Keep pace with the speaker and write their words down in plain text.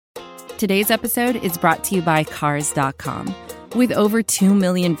Today's episode is brought to you by Cars.com. With over 2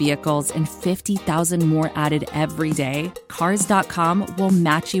 million vehicles and 50,000 more added every day, Cars.com will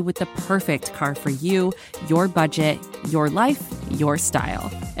match you with the perfect car for you, your budget, your life, your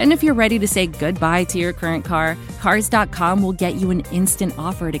style. And if you're ready to say goodbye to your current car, Cars.com will get you an instant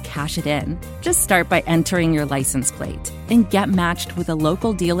offer to cash it in. Just start by entering your license plate and get matched with a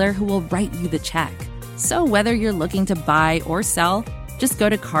local dealer who will write you the check. So whether you're looking to buy or sell, just go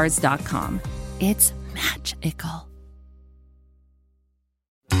to Cars.com. It's magical.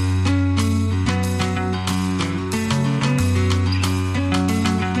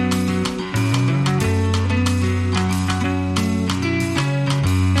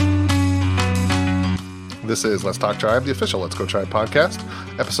 This is Let's Talk Tribe, the official Let's Go Tribe podcast,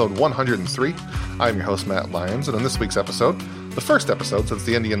 episode 103. I'm your host, Matt Lyons, and in this week's episode, the first episode since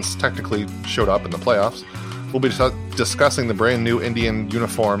the Indians technically showed up in the playoffs, we'll be discussing the brand new Indian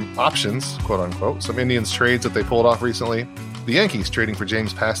uniform options, quote unquote, some Indians trades that they pulled off recently, the Yankees trading for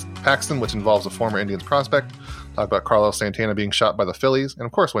James Paxton, which involves a former Indians prospect, talk about Carlos Santana being shot by the Phillies, and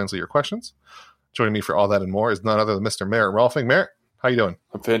of course, answer your questions. Joining me for all that and more is none other than Mr. Merritt Rolfing. Merritt, how you doing?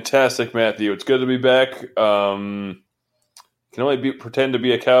 I'm fantastic, Matthew. It's good to be back. Can only pretend to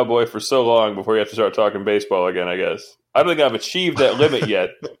be a cowboy for so long before you have to start talking baseball again, I guess. I don't think I've achieved that limit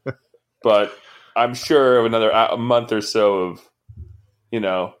yet, but I'm sure of another month or so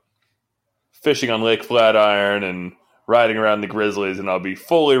of, fishing on Lake Flatiron and riding around the Grizzlies, and I'll be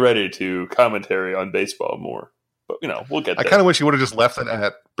fully ready to commentary on baseball more. But, we'll get there. I kind of wish you would have just left it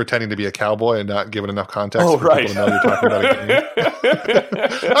at pretending to be a cowboy and not given enough context for right. people to know you're talking about a game.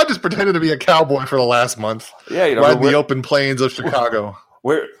 I just pretended to be a cowboy for the last month. Yeah, riding the open plains of Chicago.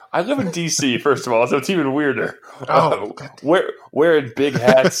 I live in D.C., first of all, so it's even weirder. Oh. Wearing big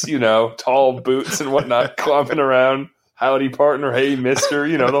hats, tall boots and whatnot, clomping around. Howdy, partner. Hey, mister.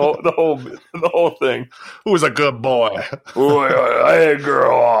 The whole thing. Who's a good boy? Hey,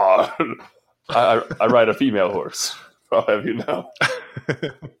 girl. I ride a female horse. I'll have you know.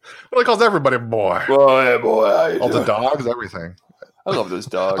 Well, he calls everybody boy. Well, hey, boy. All the dogs, everything. I love this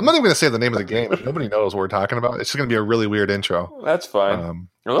dog. I'm not even going to say the name of the game. If nobody knows what we're talking about, it's just going to be a really weird intro. That's fine.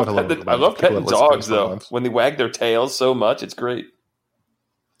 I love petting dogs, though. When they wag their tails so much, it's great.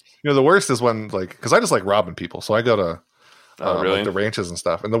 The worst is when, because I just like robbing people. So I go to really? the ranches and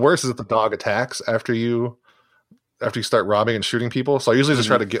stuff. And the worst is if the dog attacks after you start robbing and shooting people. So I usually just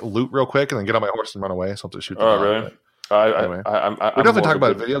try to get loot real quick and then get on my horse and run away. So I have to shoot the dog. Really? Anyway. I'm we definitely talk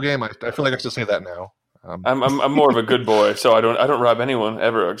about a video game. I feel like I should say that now. I'm more of a good boy, so I don't rob anyone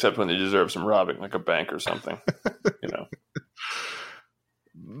ever except when they deserve some robbing, like a bank or something.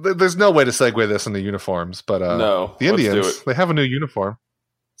 There's no way to segue this into uniforms, but no, the Indians, they have a new uniform.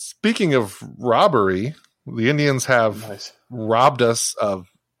 Speaking of robbery, the Indians have robbed us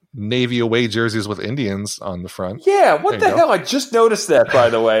of Navy away jerseys with Indians on the front. Yeah, what the hell? I just noticed that, by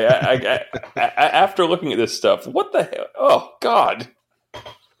the way. I after looking at this stuff, what the hell? Oh, God.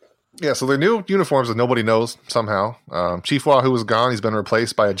 Yeah, so they're new uniforms that nobody knows somehow. Chief Wahoo is gone. He's been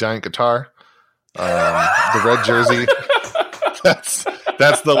replaced by a giant guitar. The red jersey.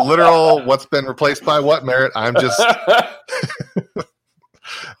 That's the literal what's been replaced by what, Merritt. I'm just...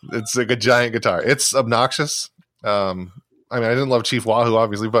 It's like a giant guitar. It's obnoxious. I didn't love Chief Wahoo,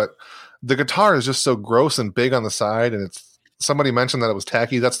 obviously, but the guitar is just so gross and big on the side, and somebody mentioned that it was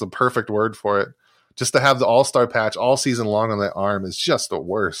tacky. That's the perfect word for it. Just to have the All-Star patch all season long on that arm is just the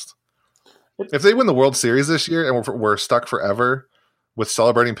worst. If they win the World Series this year and we're stuck forever with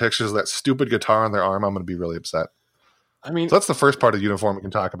celebrating pictures of that stupid guitar on their arm, I'm going to be really upset. So that's the first part of the uniform we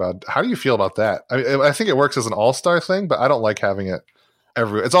can talk about. How do you feel about that? I think it works as an All-Star thing, but I don't like having it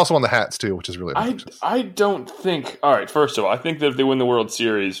everywhere. It's also on the hats, too, which is really obnoxious. I don't think... All right, first of all, I think that if they win the World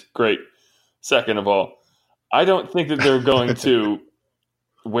Series, great. Second of all, I don't think that they're going to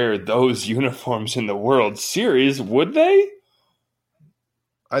wear those uniforms in the World Series, would they?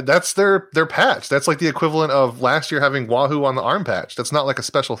 That's their patch. That's like the equivalent of last year having Wahoo on the arm patch. That's not like a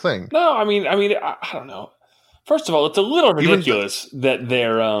special thing. No, I don't know. First of all, it's a little ridiculous that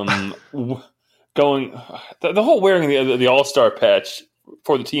they're going... The whole wearing the All-Star patch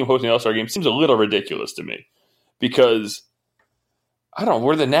for the team hosting the All-Star game seems a little ridiculous to me. Because, I don't know,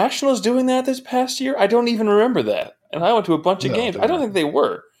 were the Nationals doing that this past year? I don't even remember that. And I went to a bunch of games. I don't think they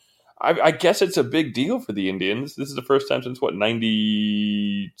were. I guess it's a big deal for the Indians. This is the first time since,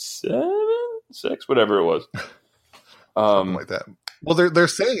 97? 6? Whatever it was. Something like that. Well, they're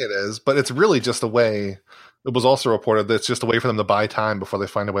saying it is, but it's really just a way... It was also reported that it's just a way for them to buy time before they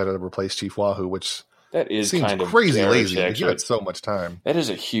find a way to replace Chief Wahoo, which that is seems kind of crazy lazy. You had so much time. That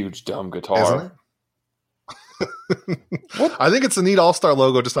is a huge dumb guitar. I think it's a neat all-star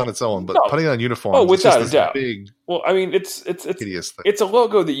logo just on its own, but putting it on uniforms, without it's a doubt. Big, well, I mean, it's hideous thing. It's a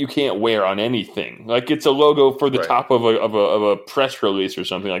logo that you can't wear on anything. Like it's a logo for the top of a press release or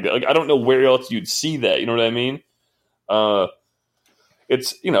something like that. Like I don't know where else you'd see that. You know what I mean?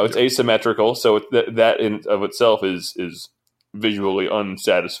 It's it's asymmetrical, so that in of itself is visually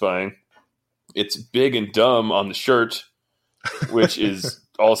unsatisfying. It's big and dumb on the shirt, which is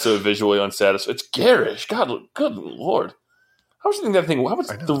also visually unsatisfying. It's garish. God, good Lord. How much do you think that thing? How much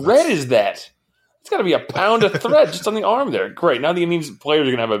thread is that? It's got to be a pound of thread just on the arm there. Great. Now the Indians players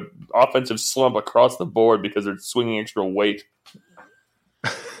are going to have an offensive slump across the board because they're swinging extra weight.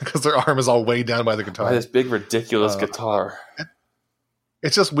 Because their arm is all weighed down by the guitar. By this big, ridiculous guitar.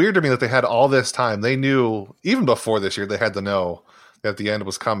 It's just weird to me that they had all this time. They knew, even before this year, they had to know that the end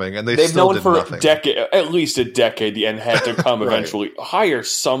was coming, and they've still known for nothing. At least a decade, the end had to come eventually. Hire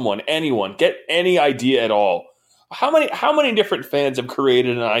someone, anyone, get any idea at all. How many different fans have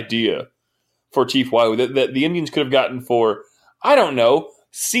created an idea for Chief Wahoo that the Indians could have gotten for, I don't know,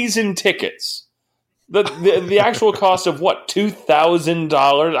 season tickets? The actual cost of what, $2,000?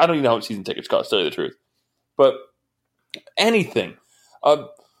 I don't even know how much season tickets cost, to tell you the truth. But anything.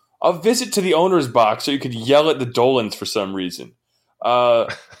 A visit to the owner's box so you could yell at the Dolans for some reason.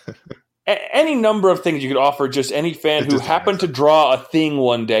 Any number of things you could offer just any fan who happened to draw a thing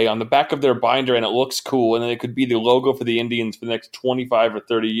one day on the back of their binder and it looks cool, and then it could be the logo for the Indians for the next 25 or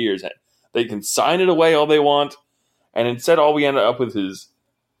 30 years. They can sign it away all they want, and instead all we end up with is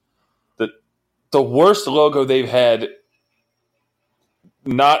the worst logo they've had,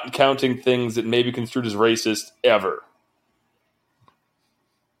 not counting things that may be construed as racist, ever.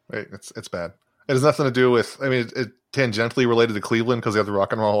 Right, it's bad. It has nothing to do with, I mean, it tangentially related to Cleveland because they have the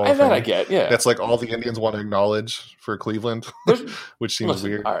Rock and Roll Hall of Fame. That I get, yeah. That's like all the Indians want to acknowledge for Cleveland, which seems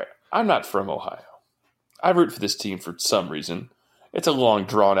weird. All right, I'm not from Ohio. I root for this team for some reason. It's a long,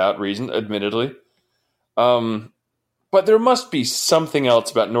 drawn-out reason, admittedly. But there must be something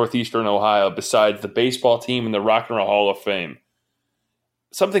else about Northeastern Ohio besides the baseball team and the Rock and Roll Hall of Fame.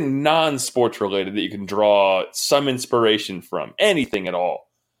 Something non-sports related that you can draw some inspiration from. Anything at all.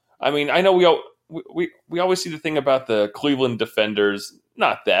 I mean, I know we always see the thing about the Cleveland Defenders.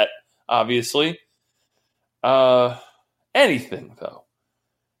 Not that, obviously. Anything, though.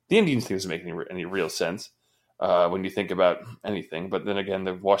 The Indians thing doesn't make any real sense when you think about anything. But then again,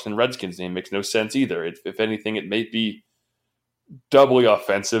 the Washington Redskins name makes no sense either. If anything, it may be doubly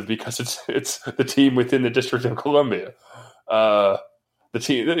offensive because it's the team within the District of Columbia. The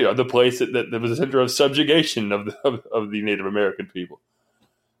team, the place that was the center of subjugation of the Native American people.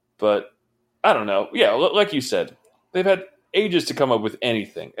 But I don't know. Yeah, like you said, they've had ages to come up with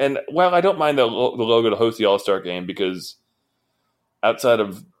anything. And while I don't mind the logo to host the All-Star game because outside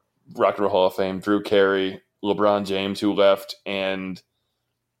of Rock and Roll Hall of Fame, Drew Carey, LeBron James, who left, and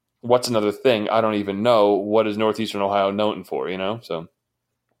what's another thing? I don't even know. What is Northeastern Ohio known for, So,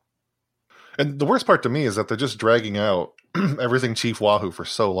 and the worst part to me is that they're just dragging out everything Chief Wahoo for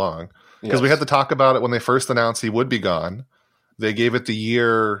so long. Because we had to talk about it when they first announced he would be gone. They gave it the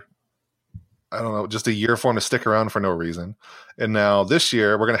year, I don't know, just a year for him to stick around for no reason. And now this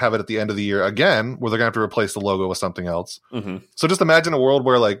year, we're going to have it at the end of the year again, where they're going to have to replace the logo with something else. Mm-hmm. So just imagine a world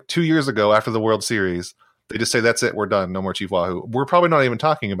where, like, 2 years ago, after the World Series, they just say, that's it, we're done, no more Chief Wahoo. We're probably not even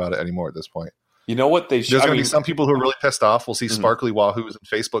talking about it anymore at this point. You know what they should? There's going to be some people who are really pissed off. We'll see sparkly Wahoos in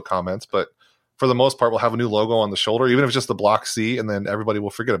Facebook comments, but for the most part, we'll have a new logo on the shoulder, even if it's just the block C, and then everybody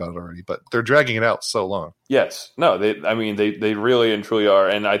will forget about it already. But they're dragging it out so long. Yes. No, they really and truly are.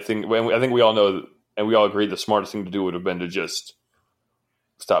 And I think we all know, and we all agree, the smartest thing to do would have been to just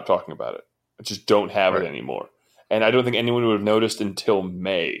stop talking about it. Just don't have it anymore. And I don't think anyone would have noticed until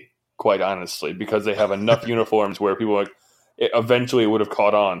May, quite honestly, because they have enough uniforms where people eventually would have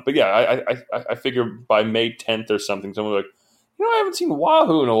caught on. But yeah, I figure by May 10th or something, someone would be like, I haven't seen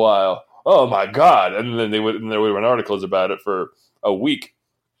Wahoo in a while. Oh my God! And then there would have been articles about it for a week.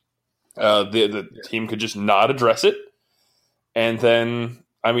 The team could just not address it, and then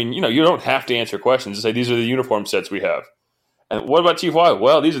you don't have to answer questions. Just say these are the uniform sets we have. And what about Chief Wahoo?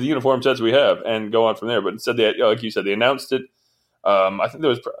 Well, these are the uniform sets we have, and go on from there. But instead, like you said, they announced it. I think there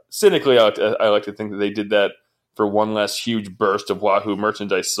was cynically, I like to think that they did that for one less huge burst of Wahoo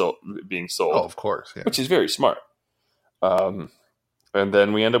merchandise being sold. Oh, of course, which is very smart. And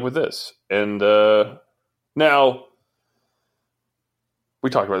then we end up with this. And now, we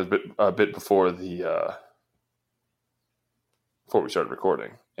talked about this a bit before before we started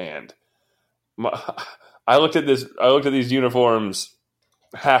recording. And I looked at these uniforms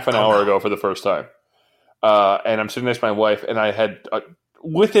half an hour ago for the first time. And I'm sitting next to my wife, and I had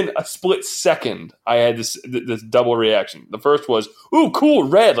within a split second, I had this double reaction. The first was, ooh, cool,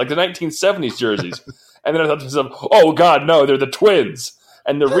 red, like the 1970s jerseys. And then I thought to myself, oh, God, no, they're the Twins.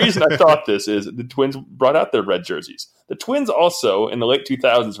 And the reason I thought this is the Twins brought out their red jerseys. The Twins also, in the late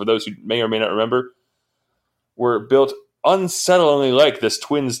 2000s, for those who may or may not remember, were built unsettlingly like this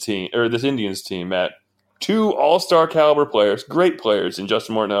Twins team, or this Indians team, Matt. 2 all-star caliber players, great players in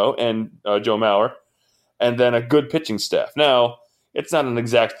Justin Morneau and Joe Mauer, and then a good pitching staff. Now, it's not an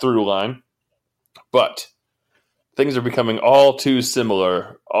exact through line, but things are becoming all too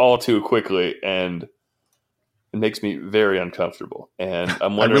similar, all too quickly, and it makes me very uncomfortable. And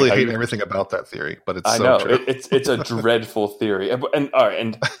I'm wondering. I really hate everything about that theory, but it's so true. It's a dreadful theory. And all right,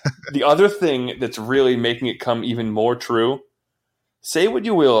 and the other thing that's really making it come even more true, say what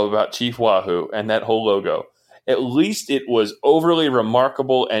you will about Chief Wahoo and that whole logo. At least it was overly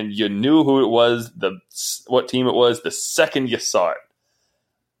remarkable, and you knew who it was, what team it was, the second you saw it.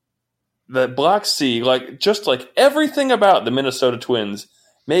 The Block C, just like everything about the Minnesota Twins,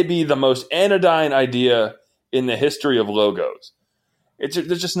 may be the most anodyne idea in the history of logos.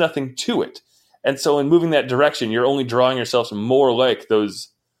 There's just nothing to it. And so in moving that direction, you're only drawing yourselves more like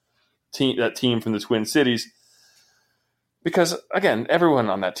that team from the Twin Cities. Because, again, everyone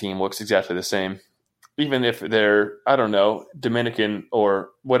on that team looks exactly the same. Even if they're, I don't know, Dominican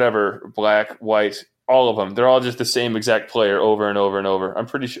or whatever, black, white, all of them. They're all just the same exact player over and over and over. I'm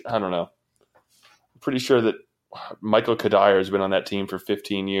pretty sure, I don't know. I'm pretty sure that Michael Kadire has been on that team for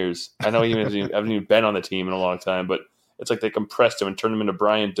 15 years. I know he hasn't even been on the team in a long time, but it's like they compressed him and turned him into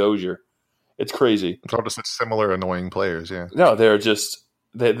Brian Dozier. It's crazy. It's all just such similar annoying players, yeah. No, they're just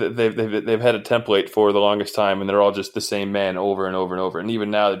they've had a template for the longest time, and they're all just the same man over and over and over. And even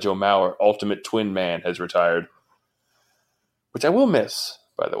now that Joe Mauer, ultimate twin man, has retired, which I will miss,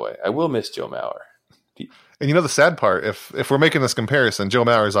 by the way. I will miss Joe Mauer. And the sad part, if we're making this comparison, Joe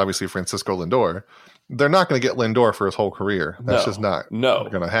Mauer is obviously Francisco Lindor. They're not going to get Lindor for his whole career. That's just not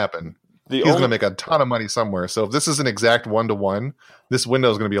going to happen. He's going to make a ton of money somewhere. So if this is an exact 1-to-1, this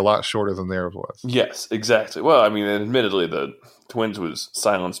window is going to be a lot shorter than theirs was. Yes, exactly. Well, I mean, admittedly, the Twins was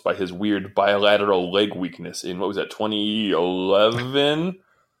silenced by his weird bilateral leg weakness in, 2011?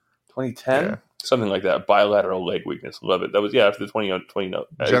 2010? Yeah. Something like that. Bilateral leg weakness. Love it. That was, after the 2020.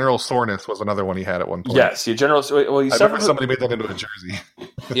 General soreness was another one he had at one point. Yes, somebody made that into a jersey.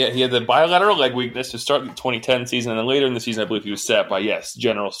 Yeah, he had the bilateral leg weakness to start the 2010 season, and then later in the season, I believe he was set by,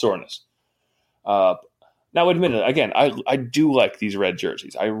 general soreness. Now, admittedly, again, I do like these red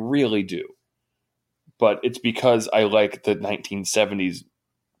jerseys. I really do. But it's because I like the 1970s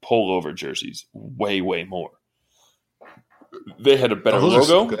pullover jerseys way, way more. They had a better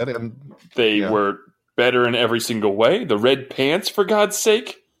logo. They were better in every single way. The red pants, for God's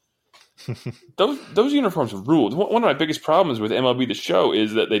sake. Those uniforms ruled. One of my biggest problems with MLB The Show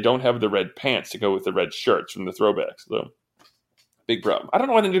is that they don't have the red pants to go with the red shirts from the throwbacks. So, big problem. I don't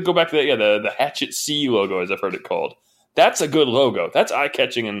know why they need to go back to the Hatchet C logo, as I've heard it called. That's a good logo. That's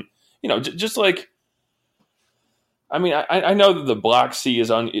eye-catching, and just like. I mean, I know that the Block C is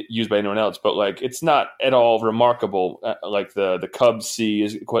used by anyone else, but it's not at all remarkable. Like the Cubs C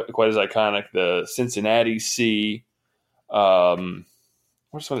is quite as iconic. The Cincinnati C.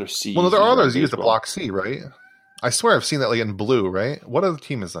 What's some other C? Well, there are others use the Block C, right? I swear I've seen that in blue, right? What other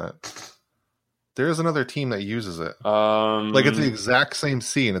team is that? There is another team that uses it. It's the exact same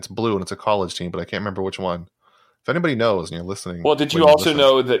C and it's blue and it's a college team, but I can't remember which one. If anybody knows and you're listening. Well, did you also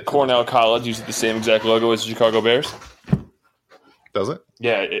know that Cornell College uses the same exact logo as the Chicago Bears? Does it?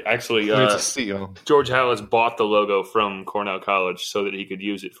 Yeah, it's a C. George Halas bought the logo from Cornell College so that he could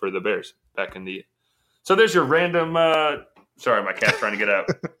use it for the Bears back in the. So there's your random. Sorry, my cat's trying to get out.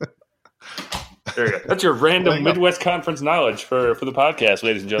 There you go. That's your random Midwest Conference knowledge for the podcast,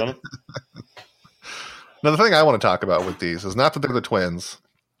 ladies and gentlemen. Now, the thing I want to talk about with these is not that they're the Twins.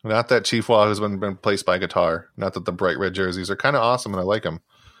 Not that Chief Wahoo's been placed by guitar. Not that the bright red jerseys are kind of awesome and I like them.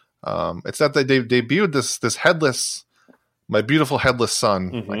 It's that they debuted this Headless, my beautiful headless son.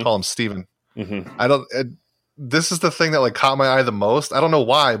 Mm-hmm. I call him Steven. Mm-hmm. This is the thing that caught my eye the most. I don't know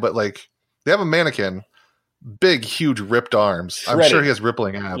why, but they have a mannequin, big, huge, ripped arms. Shredded. I'm sure he has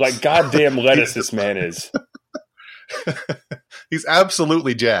rippling abs. Like goddamn lettuce, this man is. He's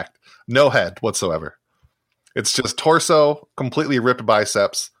absolutely jacked. No head whatsoever. It's just torso, completely ripped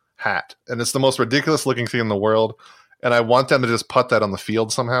biceps, hat. And it's the most ridiculous looking thing in the world. And I want them to just put that on the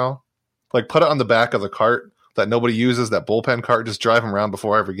field somehow. Put it on the back of the cart that nobody uses, that bullpen cart, just drive him around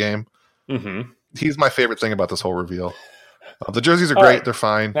before every game. Mm-hmm. He's my favorite thing about this whole reveal. The jerseys are All great. right. They're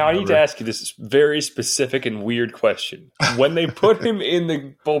fine. Now I need to ask you this very specific and weird question. When they put him in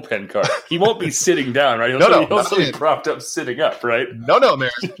the bullpen cart, he won't be sitting down, right? He'll still be propped up sitting up, right? No,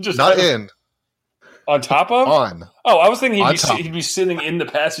 man. Just not in. On top of? On. Oh, I was thinking he'd be sitting in the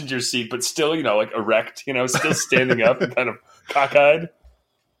passenger seat, but still, like erect, still standing up and kind of cockeyed.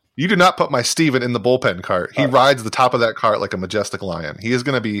 You do not put my Steven in the bullpen cart. He rides the top of that cart like a majestic lion. He is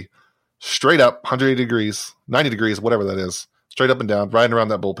going to be straight up 180 degrees, 90 degrees, whatever that is, straight up and down, riding around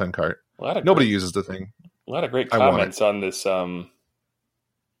that bullpen cart. Nobody uses the thing. A lot of great comments on this.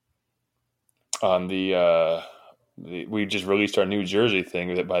 We just released our New Jersey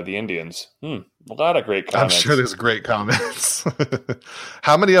thing by the Indians. A lot of great comments. I'm sure there's great comments.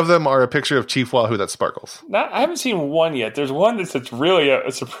 How many of them are a picture of Chief Wahoo that sparkles? I haven't seen one yet. There's one that's really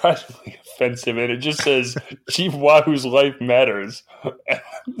surprisingly offensive, and it just says Chief Wahoo's life matters. So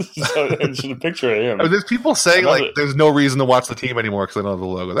it's just a picture of him. I mean, there's people saying there's no reason to watch the team anymore because they don't have the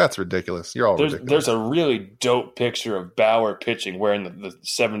logo. That's ridiculous. You're all ridiculous. There's a really dope picture of Bauer pitching wearing the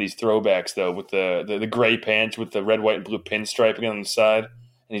 70s throwbacks, though, with the gray pants with the red, white, and blue pinstriping on the side,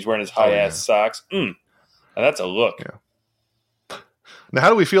 and he's wearing his high-ass socks. Now that's a look. Yeah. Now, how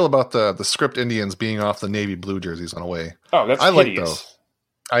do we feel about the script Indians being off the navy blue jerseys on away? Oh, that's hideous. Like those.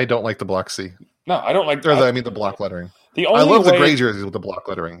 I don't like the block C. No, I don't like. The block lettering. I love the gray jerseys with the block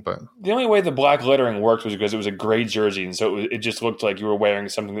lettering, but the only way the black lettering worked was because it was a gray jersey, and so it just looked like you were wearing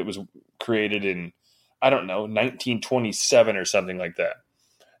something that was created in, I don't know, 1927 or something like that.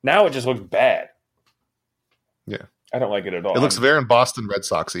 Now it just looks bad. Yeah, I don't like it at all. It looks very Boston Red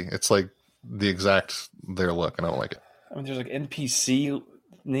Soxy. It's like the exact their look, and I don't like it. I mean, there's like NPC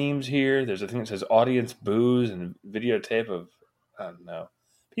names here. There's a thing that says audience booze and videotape of, I don't know.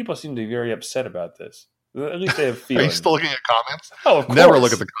 People seem to be very upset about this. At least they have feelings. Are you still looking at comments? Oh, of course. Never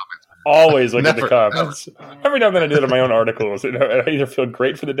look at the comments. Always look at the comments. Every now and then I do it in my own articles. I either feel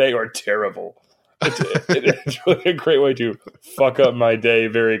great for the day or terrible. It's really a great way to fuck up my day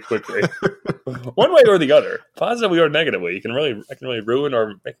very quickly. One way or the other. Positively or negatively. I can really ruin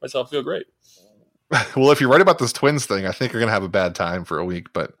or make myself feel great. Well, if you're right about this Twins thing, I think you're going to have a bad time for a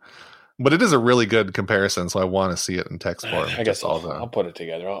week, but it is a really good comparison, so I want to see it in text form. I guess I'll put it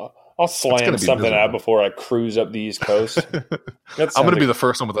together. I'll slam something out before I cruise up the East Coast. I'm going to be the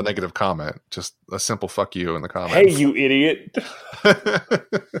first one with a negative comment. Just a simple fuck you in the comments. Hey, you idiot.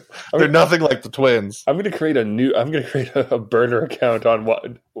 They're nothing like the Twins. I'm going to create a burner account on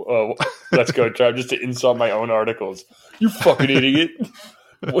Let's Go Tribe just to insult my own articles. You fucking idiot.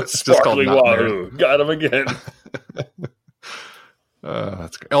 What's Sparkly Wahoo? Got him again.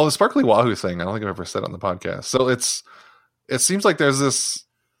 That's great. Oh, the Sparkly Wahoo thing. I don't think I've ever said it on the podcast. So it seems like there's this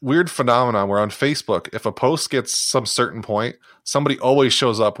weird phenomenon where on Facebook, if a post gets some certain point, somebody always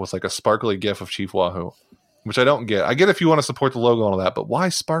shows up with like a sparkly gif of Chief Wahoo, which I don't get. I get if you want to support the logo and all that, but why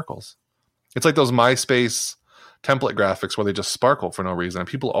sparkles? It's like those MySpace template graphics where they just sparkle for no reason, and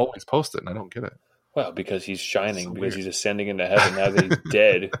people always post it, and I don't get it. Well, because he's shining, because he's ascending into heaven now that he's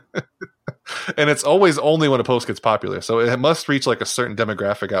dead. And it's always only when a post gets popular. So it must reach like a certain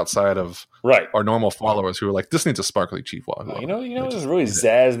demographic outside of our normal followers who are like, this needs a sparkly Chief Wahoo. You know what's really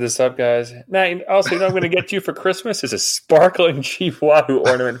zazz this up, guys? Now, also, I'm going to get you for Christmas is a sparkling Chief Wahoo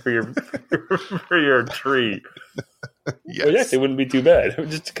ornament for your tree. Yes. Well, yes, it wouldn't be too bad. It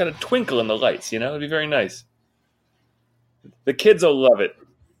would just kind of twinkle in the lights, It'd be very nice. The kids will love it.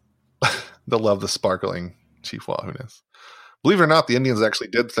 They'll love the sparkling Chief Wahoo-ness. Believe it or not, the Indians actually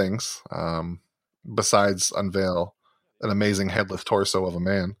did things besides unveil an amazing headless torso of a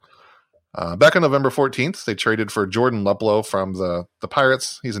man. Back on November 14th, they traded for Jordan Luplow from the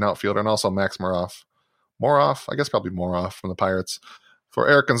Pirates. He's an outfielder, and also Max Moroff. I guess probably Moroff from the Pirates. For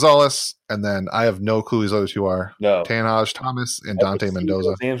Eric Gonzalez, and then I have no clue who these other two are. No. Tanaj Thomas and Dante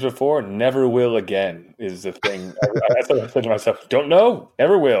Mendoza. Names before, never will again is the thing. That's what I said to myself. Don't know,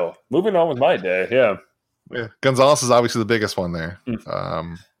 never will. Moving on with my day, yeah. Gonzalez is obviously the biggest one there.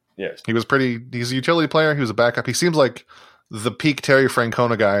 Yes. He's a utility player. He was a backup. He seems like the peak Terry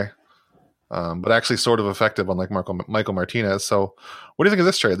Francona guy, but actually sort of effective, unlike Michael Martinez. So what do you think of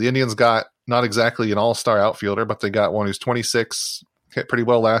this trade? The Indians got not exactly an all-star outfielder, but they got one who's 26, hit pretty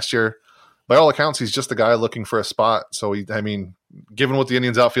well last year. By all accounts, he's just a guy looking for a spot. So, given what the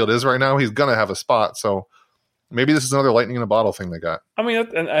Indians outfield is right now, he's going to have a spot. So maybe this is another lightning in a bottle thing they got.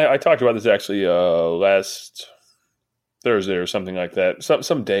 And I talked about this actually last Thursday or something like that.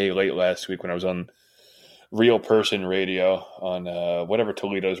 Some day late last week when I was on Real Person Radio on whatever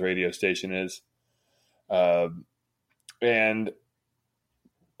Toledo's radio station is. And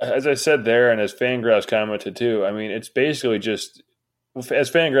as I said there, and as Fangraphs commented too, it's basically just,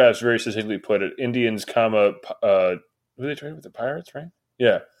 as Fangraphs very succinctly put it, Indians, who they trade with, the Pirates, right?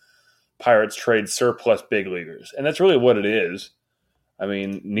 Yeah. Pirates trade surplus big leaguers. And that's really what it is. I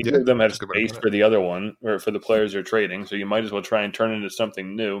mean, neither of them have space for the other one or for the players they're trading, so you might as well try and turn it into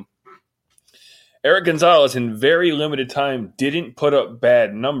something new. Eric Gonzalez, in very limited time, didn't put up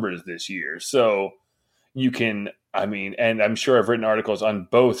bad numbers this year. So you can, I mean, and I'm sure I've written articles on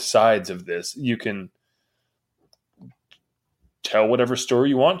both sides of this. You can tell whatever story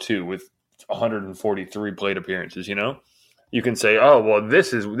you want to with 143 plate appearances, you know? You can say, oh, well,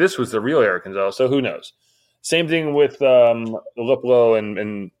 this was the real Eric Gonzalez, so who knows? Same thing with Luplow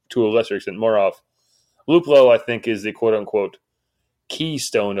and to a lesser extent Moroff. Luplow, I think, is the quote-unquote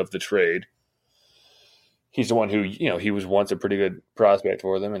keystone of the trade. He's the one who, he was once a pretty good prospect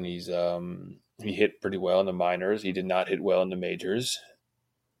for them, and he hit pretty well in the minors. He did not hit well in the majors.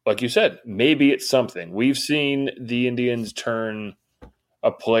 Like you said, maybe it's something. We've seen the Indians turn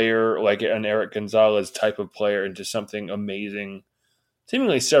a player like an Eric Gonzalez type of player into something amazing,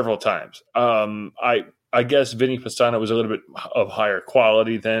 seemingly several times. I guess Vinny Pastano was a little bit of higher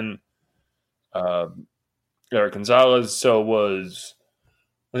quality than Eric Gonzalez. So was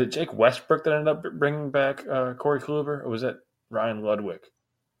it Jake Westbrook that ended up bringing back Corey Kluber, or was that Ryan Ludwig?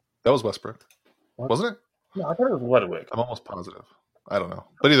 That was Westbrook, wasn't it? No, I thought it was Ludwig. I'm almost positive. I don't know,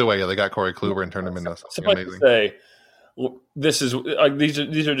 but either way, yeah, they got Corey Kluber and turned him into something amazing. To say, this is like these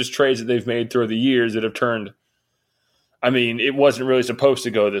are just trades that they've made through the years that have turned. I mean, it wasn't really supposed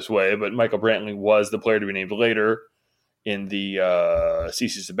to go this way, but Michael Brantley was the player to be named later in the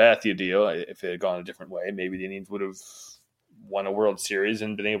CC Sabathia deal. If it had gone a different way, maybe the Indians would have won a World Series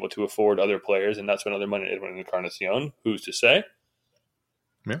and been able to afford other players and not spend other money on Edwin Encarnacion. Who's to say?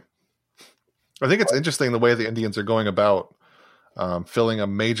 Yeah. I think it's interesting the way the Indians are going about filling a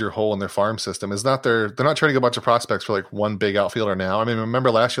major hole in their farm system. Is not they're not trading a bunch of prospects for like one big outfielder now. I mean, remember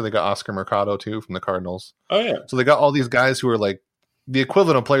last year they got Oscar Mercado too from the Cardinals. Oh yeah. So they got all these guys who are like the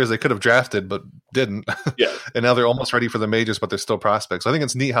equivalent of players they could have drafted but didn't. Yeah. And now they're almost ready for the majors, but they're still prospects. I think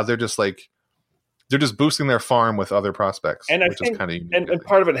it's neat how they're just boosting their farm with other prospects, and which is kind of unique. And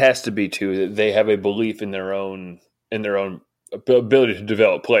part of it has to be too that they have a belief in their own ability to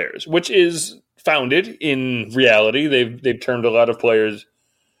develop players, which is founded in reality. They've turned a lot of players.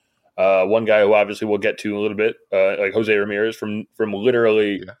 One guy who obviously we'll get to in a little bit, like Jose Ramirez, from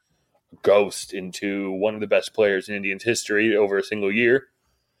literally ghost into one of the best players in Indians history over a single year.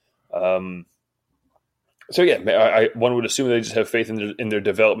 So yeah, one would assume they just have faith in their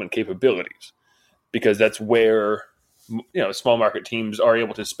development capabilities, because that's where small market teams are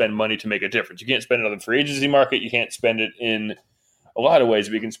able to spend money to make a difference. You can't spend it on the free agency market. You can't spend it in a lot of ways,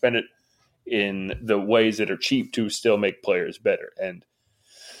 but you can spend it in the ways that are cheap to still make players better. And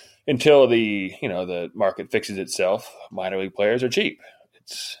until the market fixes itself, minor league players are cheap.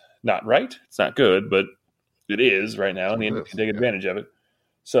 It's not right. It's not good, but it is right now, and the Indians can take advantage of it.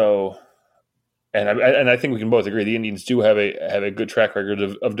 So, and I think we can both agree the Indians do have a good track record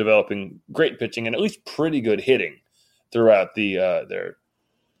of developing great pitching and at least pretty good hitting throughout their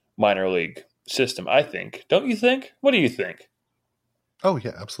minor league system. I think, don't you think? What do you think? Oh,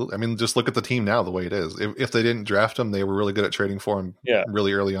 yeah, absolutely. I mean, just look at the team now, the way it is. If they didn't draft him, they were really good at trading for him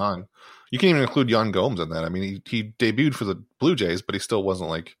really early on. You can even include Yan Gomes in that. I mean, he debuted for the Blue Jays, but he still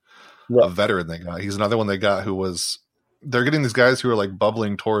wasn't like a veteran they got. He's another one they got who was – they're getting these guys who are like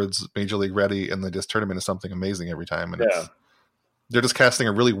bubbling towards Major League ready, and they just turn them into something amazing every time. And they're just casting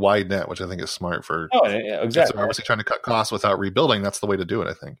a really wide net, which I think is smart for – exactly. So obviously trying to cut costs without rebuilding, that's the way to do it,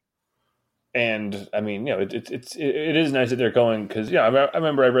 I think. And I mean, it is nice that they're going, because I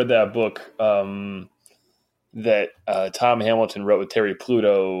remember I read that book that Tom Hamilton wrote with Terry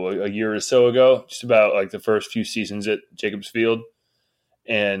Pluto a year or so ago, just about like the first few seasons at Jacobs Field,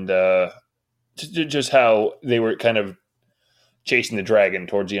 and just how they were kind of chasing the dragon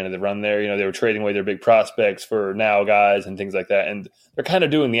towards the end of the run there. They were trading away their big prospects for now guys and things like that, and they're kind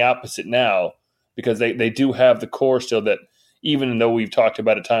of doing the opposite now, because they do have the core still that, even though we've talked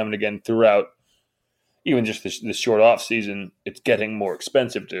about it time and again throughout, even just this short off season, it's getting more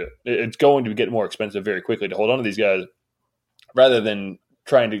expensive it's going to get more expensive very quickly to hold on to these guys. Rather than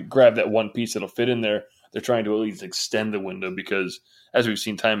trying to grab that one piece that'll fit in there, they're trying to at least extend the window, because as we've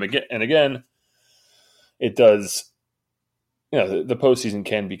seen time and again, it does, the postseason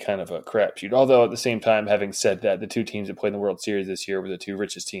can be kind of a crapshoot. Although at the same time, having said that, the two teams that played in the World Series this year were the two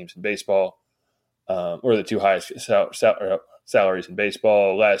richest teams in baseball, or the two highest salaries in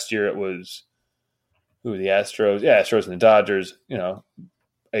baseball. Last year it was the Astros. Yeah, Astros and the Dodgers,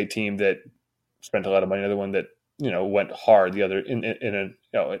 a team that spent a lot of money, another one that, went hard, the other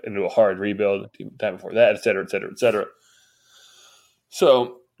into a hard rebuild, time before that, et cetera, et cetera, et cetera.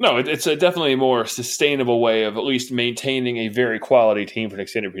 So, No, it's a definitely a more sustainable way of at least maintaining a very quality team for an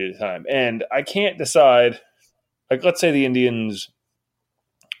extended period of time. And I can't decide, like, let's say the Indians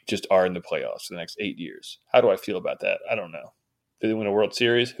just are in the playoffs for the next 8 years. How do I feel about that? I don't know. Do they win a World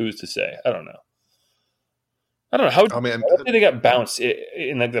Series? Who's to say? I don't know. How would they got bounced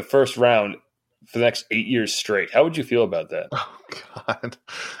in like the first round for the next 8 years straight? How would you feel about that? Oh, God.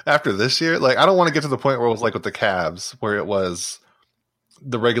 After this year, like, I don't want to get to the point where it was like with the Cavs, where it was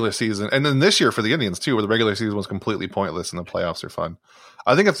the regular season, and then this year for the Indians too, where the regular season was completely pointless and the playoffs are fun.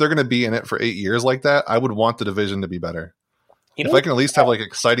 I think if they're going to be in it for 8 years like that, I would want the division to be better. If I can at least have like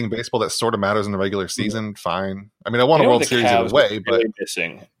exciting baseball that sort of matters in the regular season, fine. I mean, I want a World Series either way, but really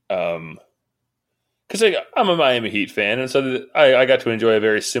missing. Because I'm a Miami Heat fan, and so I got to enjoy a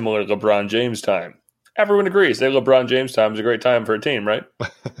very similar LeBron James time. Everyone agrees that LeBron James time is a great time for a team, right?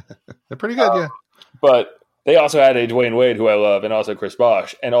 They're pretty good, yeah. But they also had a Dwayne Wade, who I love, and also Chris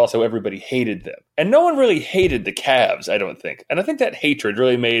Bosh, and also everybody hated them. And no one really hated the Cavs, I don't think. And I think that hatred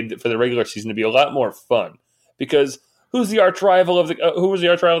really made for the regular season to be a lot more fun. Because who was the arch rival of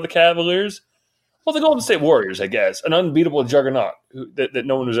the Cavaliers? Well, the Golden State Warriors, I guess, an unbeatable juggernaut that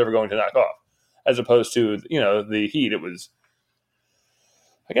no one was ever going to knock off. As opposed to, the Heat, it was,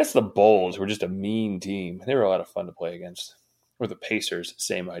 I guess the Bulls were just a mean team. They were a lot of fun to play against. Or the Pacers,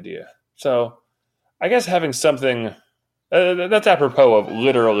 same idea. So I guess having something that's apropos of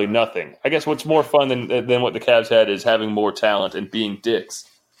literally nothing. I guess what's more fun than what the Cavs had is having more talent and being dicks.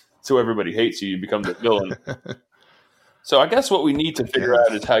 So everybody hates you. You become the villain. So I guess what we need to figure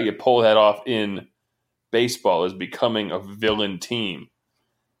out is how you pull that off in baseball is becoming a villain team.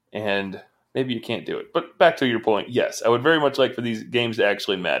 And maybe you can't do it. But back to your point, yes, I would very much like for these games to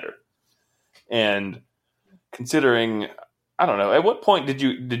actually matter. And considering, I don't know, at what point did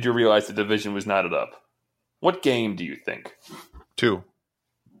you realize the division was knotted up? What game do you think? 2.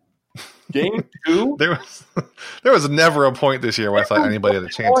 Game 2? There was never a point this year where I thought anybody had a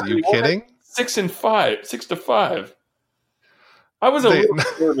chance. Are you kidding? 6-5. I was a little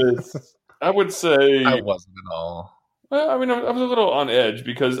nervous. I would say I wasn't at all. Well, I mean, I was a little on edge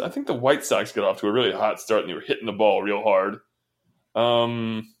because I think the White Sox got off to a really hot start and they were hitting the ball real hard. I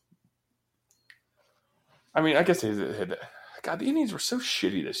mean, I guess they had. God, the Indians were so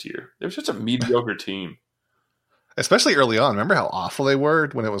shitty this year. They were such a mediocre team. Especially early on. Remember how awful they were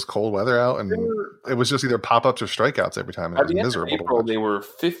when it was cold weather out, and it was just either pop-ups or strikeouts every time. It was miserable. April, they were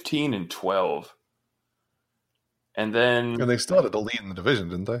 15-12. And they still had the lead in the division,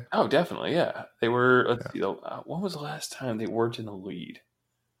 didn't they? Oh, definitely, yeah. They were. Let's see, when was the last time they weren't in the lead?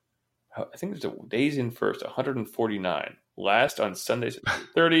 I think it was Days in First, 149. Last on Sunday,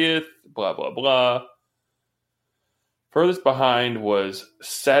 30th. Blah blah blah. Furthest behind was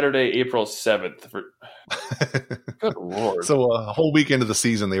Saturday, April 7th. Good Lord! So a whole week into the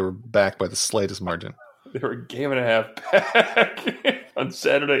season, they were back by the slightest margin. They were a game and a half back on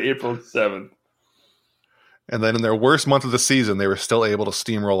Saturday, April 7th. And then in their worst month of the season, they were still able to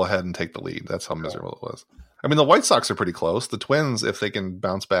steamroll ahead and take the lead. That's how miserable it was. I mean, the White Sox are pretty close. The Twins, if they can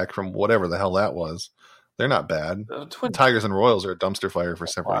bounce back from whatever the hell that was, they're not bad. The Tigers and Royals are a dumpster fire for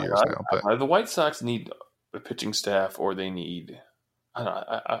several years now. But the White Sox need a pitching staff, or they need. I don't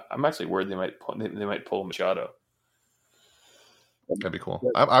know. I'm actually worried they might pull Machado. That'd be cool.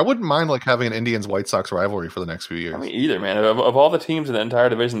 I wouldn't mind like having an Indians White Sox rivalry for the next few years. I mean, either, man. Of all the teams in the entire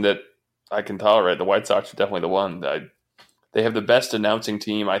division that I can tolerate, the White Sox are definitely the one. They have the best announcing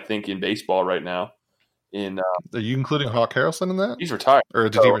team, I think, in baseball right now. Are you including Hawk Harrelson in that? He's retired. Or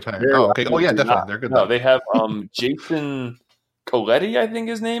did he retire? Oh, okay. Oh, yeah, definitely. They're good. No, they have Jason Coletti, I think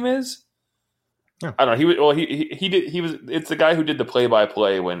his name is. Yeah. I don't know. He was. It's the guy who did the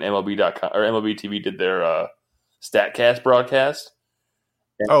play-by-play when MLB.com or MLB TV did their StatCast broadcast.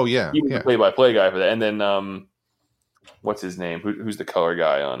 And oh yeah, he was the play-by-play guy for that. And then what's his name? Who's the color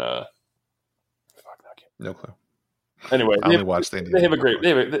guy on No clue. Anyway, they have a great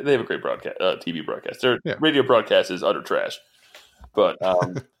broadcast, TV broadcast. Their radio broadcast is utter trash. But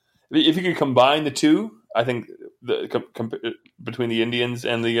if you could combine the two, I think between the Indians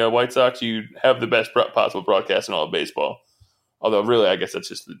and the White Sox, you have the best possible broadcast in all of baseball. Although, really, I guess that's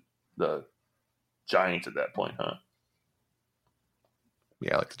just the Giants at that point, huh?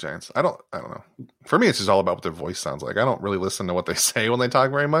 Yeah, I like the Giants. I don't know. For me, it's just all about what their voice sounds like. I don't really listen to what they say when they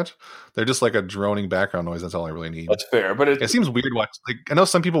talk very much. They're just like a droning background noise. That's all I really need. That's fair, but it seems weird. I know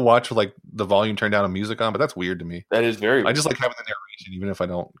some people watch with like the volume turned down and music on, but that's weird to me. That is very weird. I just like having the narration, even if I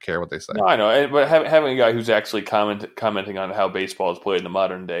don't care what they say. No, I know, but having a guy who's actually commenting on how baseball is played in the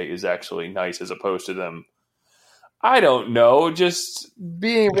modern day is actually nice, as opposed to them. I don't know. Just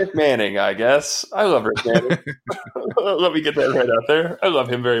being Rick Manning, I guess. I love Rick Manning. Let me get that right out there. I love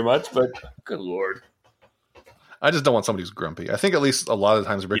him very much, but good Lord. I just don't want somebody who's grumpy. I think at least a lot of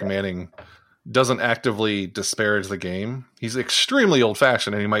times Rick Manning doesn't actively disparage the game. He's extremely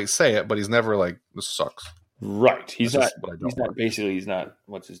old-fashioned, and he might say it, but he's never like, this sucks. Right. He's not,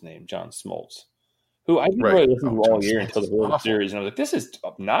 what's his name? John Smoltz. Who I didn't really listen to all year until the World Series, and I was like, this is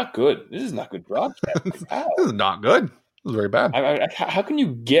not good. This is not good broadcasting. This is not good. This is very bad. How can you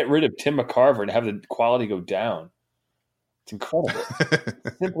get rid of Tim McCarver and have the quality go down? It's incredible.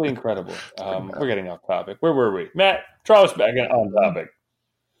 Simply incredible. We're getting off topic. Where were we? Matt, draw us back on topic.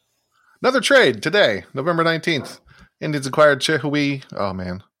 Another trade today, November 19th. Indians acquired Chihui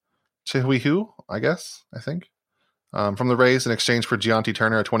Hu, I think, from the Rays in exchange for Gianti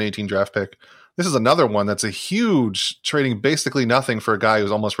Turner, a 2018 draft pick. This is another one that's a huge trading basically nothing for a guy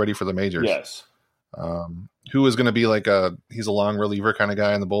who's almost ready for the majors. Yes. Who is going to be he's a long reliever kind of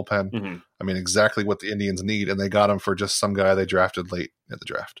guy in the bullpen. Mm-hmm. I mean, exactly what the Indians need, and they got him for just some guy they drafted late at the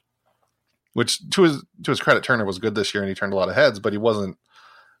draft. Which, to his credit, Turner was good this year, and he turned a lot of heads, but he's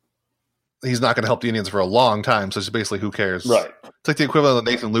not going to help the Indians for a long time, so it's basically who cares. Right. It's like the equivalent of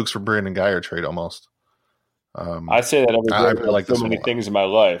the Nathan Lukes for Brandon Guyer trade almost. I say that every day. I like so many things in my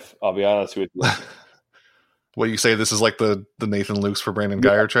life. I'll be honest with you. What you say? This is like the Nathan Lukes for Brandon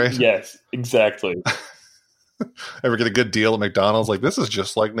Guyer trade. Yes, exactly. Ever get a good deal at McDonald's? Like, this is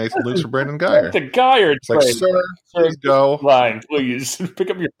just like Nathan Lukes for Brandon Guyer. The Guyer trade. Like, sir, please go. Line, please pick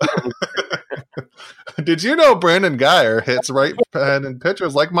up your. Did you know Brandon Guyer hits right hand and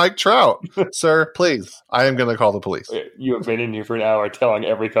pitchers like Mike Trout? Sir, please. I am going to call the police. You have been in here for an hour telling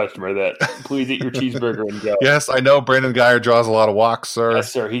every customer that please eat your cheeseburger and go. Yes, I know Brandon Guyer draws a lot of walks, sir.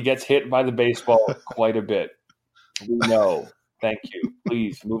 Yes, sir. He gets hit by the baseball quite a bit. We know. Thank you.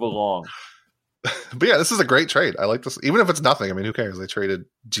 Please move along. But yeah, this is a great trade. I like this. Even if it's nothing, I mean, who cares? They traded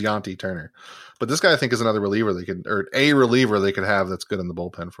Gianti Turner. But this guy, I think, is another reliever they could have that's good in the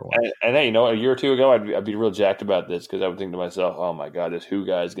bullpen for a while. And hey, a year or two ago, I'd be real jacked about this because I would think to myself, oh my God, this who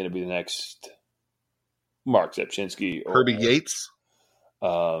guy is going to be the next Mark Zepchinski or Kirby Yates?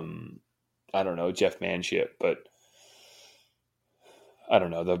 I don't know, Jeff Manship, but I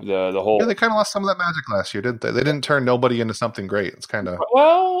don't know. The whole. Yeah, they kind of lost some of that magic last year, didn't they? They didn't turn nobody into something great. It's kind of.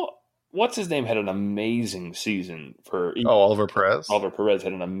 Well, what's his name had an amazing season for. Oliver Perez. Oliver Perez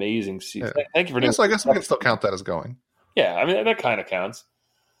had an amazing season. Yeah. Thank you for. Yeah, so I guess we can still count that as going. Yeah, I mean that kind of counts.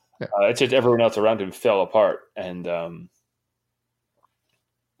 Yeah. It's just everyone else around him fell apart, and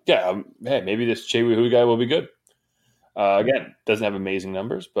hey, maybe this Chihui Hu guy will be good. Again, doesn't have amazing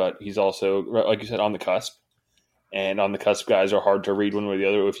numbers, but he's also, like you said, on the cusp. And on the cusp guys are hard to read one way or the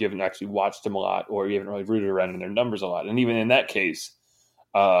other if you haven't actually watched them a lot or you haven't really rooted around in their numbers a lot. And even in that case,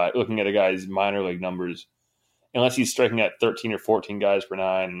 looking at a guy's minor league numbers, unless he's striking at 13 or 14 guys per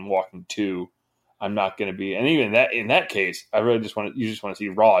nine and walking 2, I'm not going to be. And even in that case, I really just want to see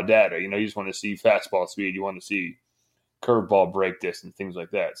raw data. You just want to see fastball speed. You want to see curveball break distance, things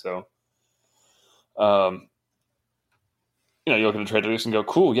like that. So, you look at the trade list and go,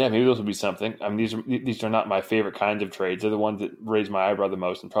 cool, yeah, maybe those would be something. I mean, these are not my favorite kinds of trades. They're the ones that raise my eyebrow the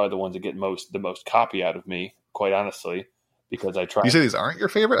most and probably the ones that get the most copy out of me, quite honestly, because I try. You say these aren't your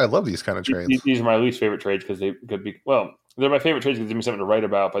favorite? I love these kind of trades. These are my least favorite trades because they could be, they're my favorite trades because they give me something to write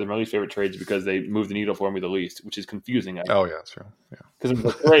about, but they're my least favorite trades because they move the needle for me the least, which is confusing. Oh, yeah, that's true. Yeah. Because I'm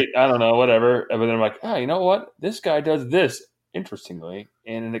like, great, I don't know, whatever. But then I'm like, you know what? This guy does this, interestingly,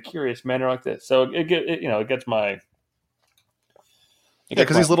 and in a curious manner like this. So it gets my... Yeah,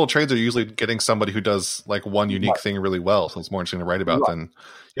 because these little trades are usually getting somebody who does like one unique thing really well, so it's more interesting to write about than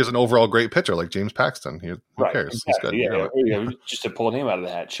here's an overall great pitcher like James Paxton. Who cares? Exactly. He's good. Yeah, just to pull a name out of the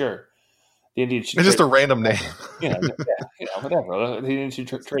hat, sure. The Indians should it's just a random name. Whatever. The Indians should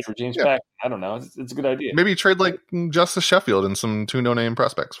trade for James Paxton. I don't know. It's a good idea. Maybe trade like Justice Sheffield and some 2 no-name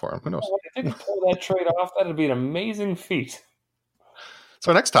prospects for him. Who knows? If they could pull that trade off, that'd be an amazing feat.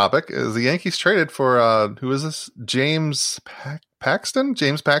 So our next topic is the Yankees traded for who is this? James Paxton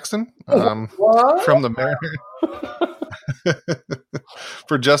from the Mariners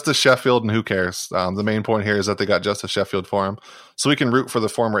for Justice Sheffield, and who cares? The main point here is that they got Justice Sheffield for him, so we can root for the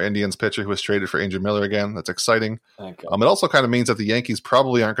former Indians pitcher who was traded for Andrew Miller again. That's exciting. It also kind of means that the Yankees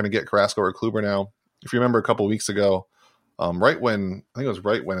probably aren't going to get Carrasco or Kluber now. If you remember a couple of weeks ago, right when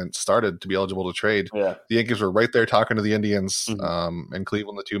it started to be eligible to trade, the Yankees were right there talking to the Indians in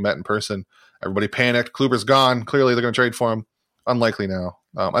Cleveland. The two met in person. Everybody panicked. Kluber's gone. Clearly they're going to trade for him. Unlikely now.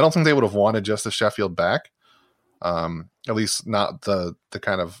 I don't think they would have wanted Justice Sheffield back. At least not the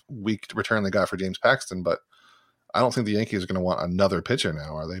kind of weak return they got for James Paxton. But I don't think the Yankees are going to want another pitcher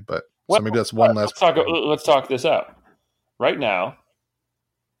now, are they? But So maybe that's one less. Let's talk this out. Right now,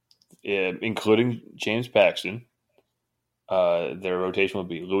 including James Paxton, their rotation would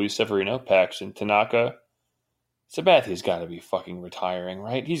be Luis Severino, Paxton, Tanaka. Sabathia's got to be fucking retiring,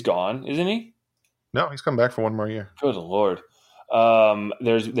 right? He's gone, isn't he? No, he's come back for one more year. Good Lord.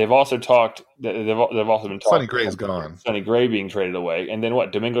 They've also talked. They've also been talking. Sonny Gray is gone. Sonny Gray being traded away, and then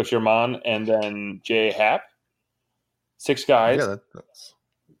what? Domingo Sherman, and then J. Happ. 6 guys. Yeah, that's...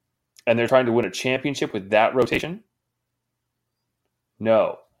 And they're trying to win a championship with that rotation.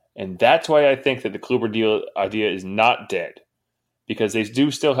 No, and that's why I think that the Kluber deal idea is not dead, because they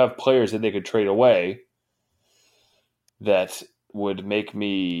do still have players that they could trade away that would make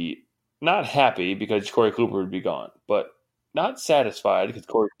me not happy because Corey Kluber would be gone, but not satisfied because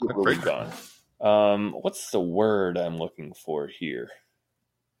Corey Kluber would be gone. What's the word I'm looking for here?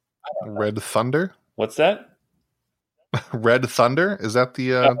 Red Thunder? What's that? Red Thunder? Is that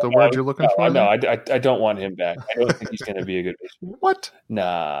the word you're looking for? No, I don't want him back. I don't think he's going to be a good baseman. What? No.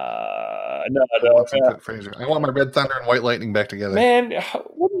 I want my Red Thunder and White Lightning back together. Man,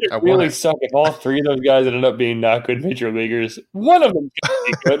 wouldn't it really suck if all 3 of those guys ended up being not good major leaguers? One of them could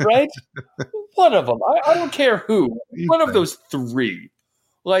be good, right? One of them. I don't care who. One of those 3.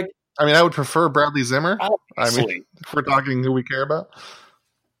 Like, I mean, I would prefer Bradley Zimmer. Obviously. I mean, if we're talking who we care about.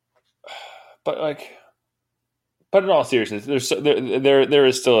 But in all seriousness, there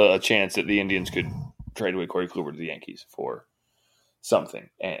is still a chance that the Indians could trade away Corey Kluber to the Yankees for something.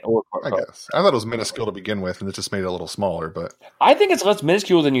 I guess. I thought it was minuscule to begin with, and it just made it a little smaller. But I think it's less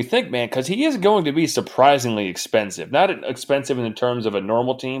minuscule than you think, man, because he is going to be surprisingly expensive. Not expensive in the terms of a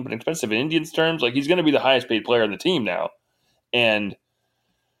normal team, but expensive in Indians terms. Like, he's going to be the highest paid player on the team now. And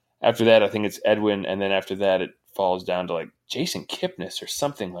after that, I think it's Edwin, and then after that, it falls down to like Jason Kipnis or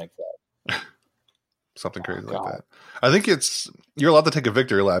something like that. Something crazy like that. I think you're allowed to take a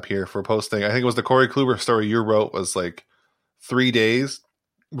victory lap here for posting. I think it was the Corey Kluber story you wrote was like 3 days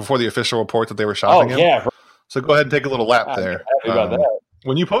before the official report that they were shopping him. Yeah. So go ahead and take a little lap there. Happy about that.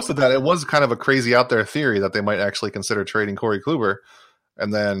 When you posted that, it was kind of a crazy out there theory that they might actually consider trading Corey Kluber.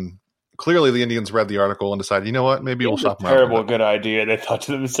 And then clearly the Indians read the article and decided, you know what, maybe we'll shop him out. Terrible good idea. They thought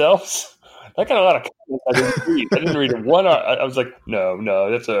to themselves. I got a lot of comments I didn't read. I didn't read one. I was like, no,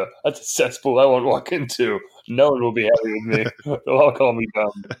 that's a cesspool I won't walk into. No one will be happy with me. They'll all call me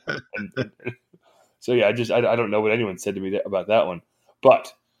dumb. So yeah, I don't know what anyone said to me about that one.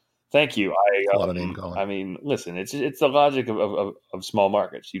 But thank you. A lot of name calling. I mean, listen, it's the logic of small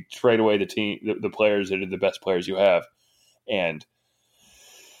markets. You trade away the players that are the best players you have, and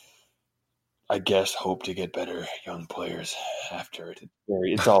I guess hope to get better young players after it.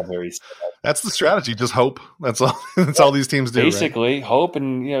 It's all very sad. That's the strategy. Just hope. That's all. That's all these teams do. Basically, right? Hope,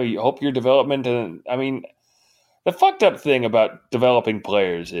 and you hope your development. And I mean, the fucked up thing about developing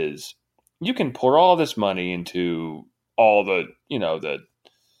players is you can pour all this money into all the the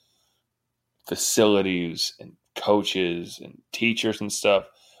facilities and coaches and teachers and stuff,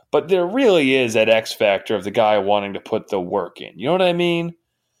 but there really is that X factor of the guy wanting to put the work in. You know what I mean?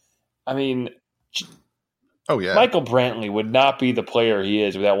 Oh yeah, Michael Brantley would not be the player he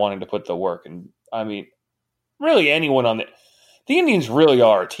is without wanting to put the work. And I mean, really, anyone on the Indians really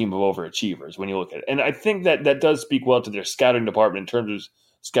are a team of overachievers when you look at it. And I think that does speak well to their scouting department in terms of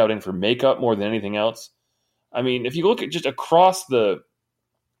scouting for makeup more than anything else. I mean, if you look at just across the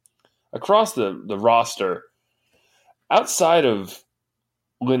roster, outside of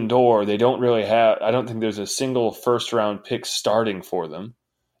Lindor, they don't really have. I don't think there's a single first round pick starting for them.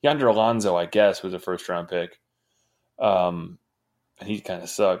 Yonder Alonso, I guess, was a first-round pick. And he kind of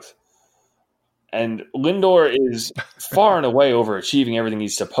sucks. And Lindor is far and away overachieving everything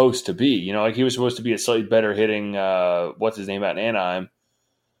he's supposed to be. You know, like he was supposed to be a slightly better hitting, what's his name out in Anaheim?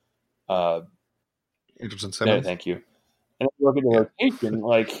 Anderson Simmons. Yeah, thank you. And if you look at the rotation,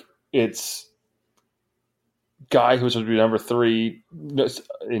 like it's guy who was supposed to be number 3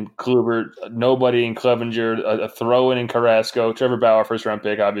 in Kluber, nobody in Clevenger, a throw-in in Carrasco, Trevor Bauer, first-round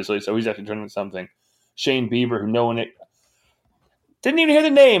pick, obviously, so he's actually turning into something. Shane Bieber, who no one didn't even hear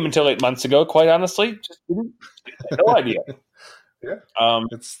the name until 8 months ago, quite honestly. Just didn't. No idea. Yeah.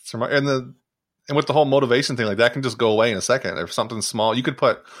 And with the whole motivation thing, like that can just go away in a second. If something small, you could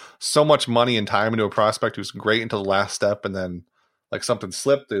put so much money and time into a prospect who's great until the last step, and then like something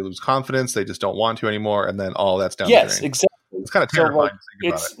slipped, they lose confidence, they just don't want to anymore, and then all that's down the drain. Yes, exactly. It's kind of terrifying to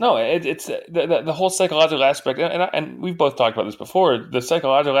think about it. No, it's the whole psychological aspect, and we've both talked about this before. The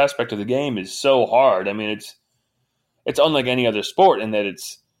psychological aspect of the game is so hard. I mean, it's unlike any other sport in that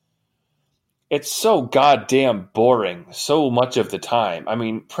it's so goddamn boring so much of the time. I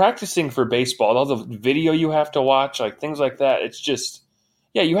mean, practicing for baseball, all the video you have to watch, like things like that, it's just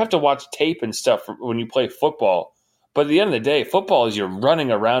yeah, you have to watch tape and stuff when you play football. But at the end of the day, football is you're running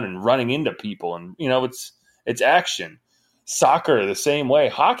around and running into people, and it's action. Soccer the same way.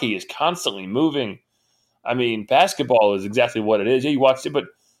 Hockey is constantly moving. I mean, basketball is exactly what it is. Yeah, you watch it, but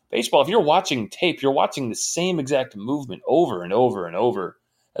baseball, if you're watching tape, you're watching the same exact movement over and over and over,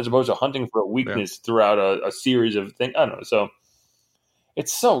 as opposed to hunting for a weakness throughout a series of things. I don't know. So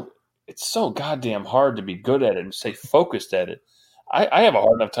it's so goddamn hard to be good at it and stay focused at it. I have a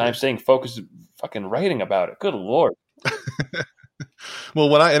hard enough time staying focused, fucking writing about it. Good Lord. Well,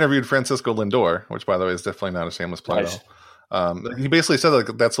 when I interviewed Francisco Lindor, which by the way is definitely not a shameless plug, Nice. he basically said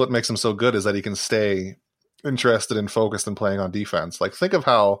like that's what makes him so good is that he can stay interested and focused in playing on defense. Like think of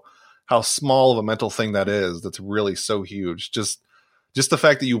how small of a mental thing that is. That's really so huge. Just the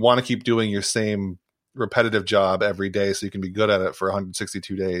fact that you want to keep doing your same repetitive job every day so you can be good at it for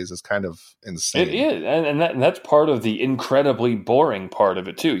 162 days is kind of insane. It is, and that's part of the incredibly boring part of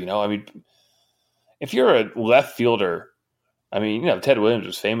it too. I mean, if you're a left fielder, I mean, Ted Williams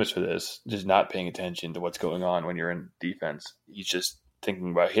was famous for this, just not paying attention to what's going on when you're in defense. He's just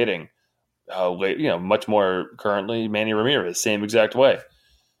thinking about hitting. Much more currently, Manny Ramirez, same exact way.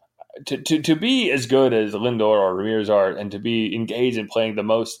 To be as good as Lindor or Ramirez are, and to be engaged in playing the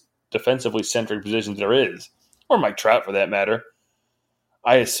most defensively centric positions there is, or Mike Trout for that matter,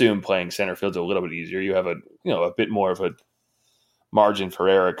 I assume playing center field's a little bit easier. You have a bit more of a margin for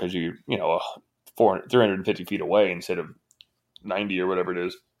error because you 350 feet away instead of 90 or whatever it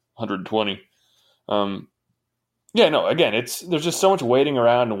is, 120. Again, there's just so much waiting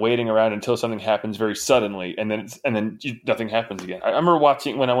around until something happens very suddenly, and then nothing happens again. I remember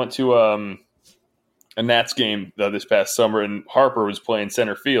watching when I went to a Nats game this past summer, and Harper was playing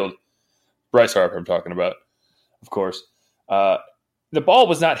center field. Bryce Harper, I'm talking about, of course. The ball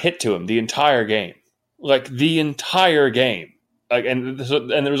was not hit to him the entire game, like the entire game. Like, and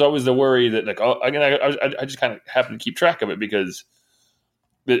there was always the worry that I just kind of happen to keep track of it because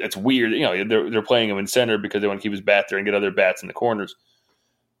it's weird. They're playing him in center because they want to keep his bat there and get other bats in the corners.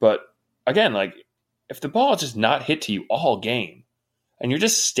 But again, like if the ball is just not hit to you all game, and you're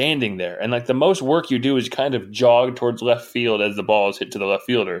just standing there, and like the most work you do is kind of jog towards left field as the ball is hit to the left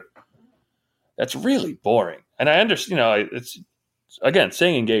fielder. That's really boring. And I understand, it's again,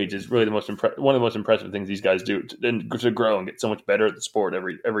 staying engaged is really one of the most impressive things these guys do to grow and get so much better at the sport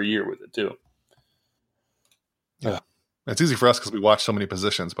every year with it too. Yeah, it's easy for us because we watch so many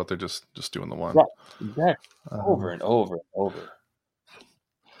positions, but they're just doing the one. Right, exactly, over and over and over.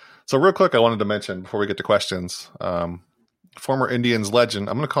 So real quick, I wanted to mention before we get to questions. Former Indians legend,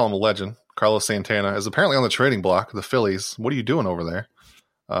 I'm going to call him a legend, Carlos Santana, is apparently on the trading block, the Phillies. What are you doing over there?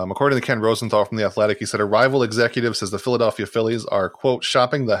 According to Ken Rosenthal from The Athletic, he said a rival executive says the Philadelphia Phillies are, quote,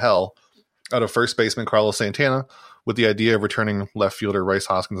 shopping the hell out of first baseman Carlos Santana with the idea of returning left fielder Rhys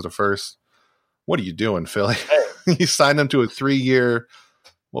Hoskins to first. What are you doing, Philly? You signed him to a 3-year,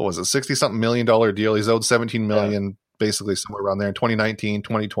 what was it, $60-something million deal. He's owed $17 million, basically somewhere around there in 2019,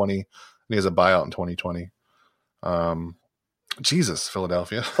 2020, and he has a buyout in 2020. Jesus,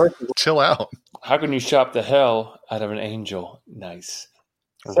 Philadelphia. Chill out. How can you shop the hell out of an angel? Nice.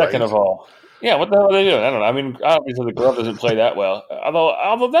 Second of all, what the hell are they doing? I don't know. I mean, obviously the glove doesn't play that well.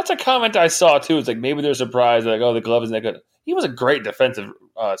 Although that's a comment I saw too. It's like maybe they're surprised, like, oh, the glove isn't that good. He was a great defensive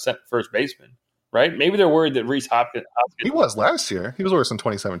first baseman, right? Maybe they're worried that Rhys Hopkins. He was last year. He was worse in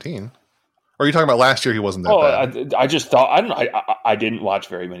 2017. Or are you talking about last year? He wasn't that bad. I just thought I don't know. I didn't watch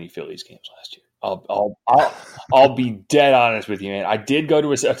very many Phillies games last year. I'll be dead honest with you, man. I did go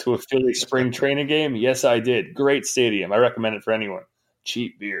to a Philly spring training game. Yes, I did. Great stadium. I recommend it for anyone.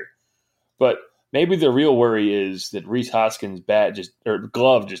 Cheap beer. But maybe the real worry is that Rhys Hoskins'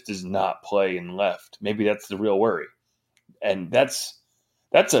 glove just does not play in left. Maybe that's the real worry. And that's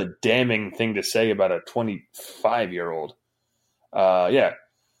a damning thing to say about a 25-year-old.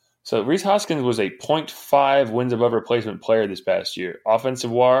 So Rhys Hoskins was a .5 wins above replacement player this past year.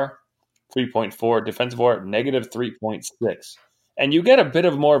 Offensive WAR, 3.4. Defensive WAR, negative 3.6. And you get a bit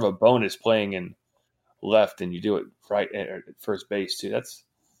of more of a bonus playing in left and you do it right at first base too.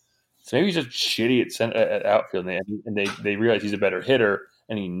 So maybe he's just shitty at outfield, and they realize he's a better hitter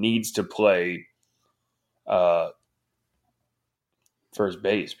and he needs to play first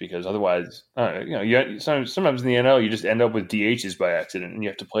base because otherwise, sometimes in the NL you just end up with DHs by accident and you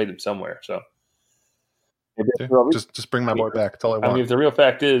have to play them somewhere. So just bring my boy back. That's all I want. I mean, if the real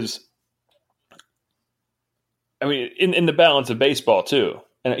fact is, I mean, in the balance of baseball too.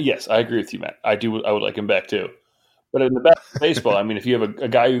 And yes, I agree with you, Matt. I would like him back too. But in the balance of baseball, I mean, if you have a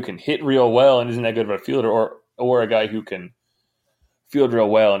guy who can hit real well and isn't that good of a fielder, or a guy who can field real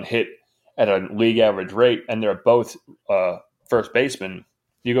well and hit at a league average rate, and they're both first basemen,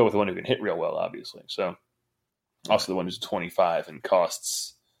 You go with the one who can hit real well, obviously. So also the one who's 25 and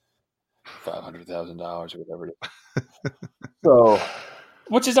costs $500,000 or whatever it is. So,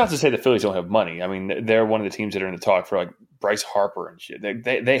 which is not to say the Phillies don't have money. I mean, they're one of the teams that are in the talk for like Bryce Harper and shit.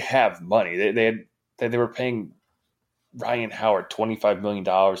 They have money. They were paying Ryan Howard $25 million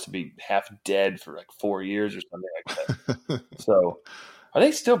to be half dead for like 4 years or something like that. So, are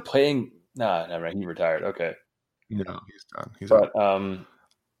they still playing? Nah, never mind. He retired. Okay. No, he's done. He's but out.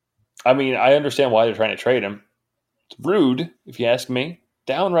 I mean, I understand why they're trying to trade him. It's rude, if you ask me.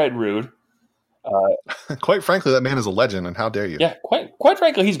 Downright rude. Quite frankly, that man is a legend, and how dare you? Yeah, quite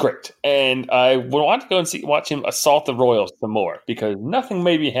frankly, he's great, and I would want to go and watch him assault the Royals some more because nothing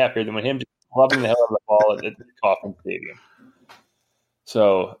made me happier than when him just clubbing the hell out of the ball at the Kauffman Stadium.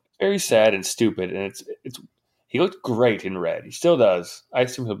 So very sad and stupid, and it's he looked great in red. He still does. I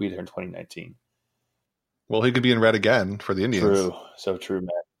assume he'll be there in 2019. Well, he could be in red again for the Indians. True, so true, man.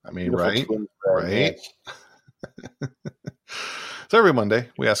 I mean, Beautiful right? So every Monday,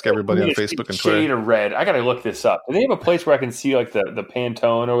 we ask everybody on Facebook and Twitter. Shade of red. I got to look this up. Do they have a place where I can see like the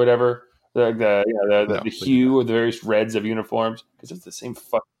Pantone or whatever, the hue of the various reds of uniforms? Because it's the same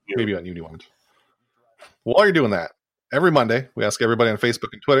fucking hue. Maybe on Uniwand. While you're doing that, every Monday, we ask everybody on Facebook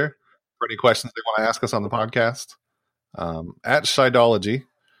and Twitter for any questions they want to ask us on the podcast. At Shidology.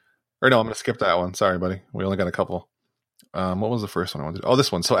 Or no, I'm going to skip that one. Sorry, buddy. We only got a couple. What was the first one I wanted to do? Oh,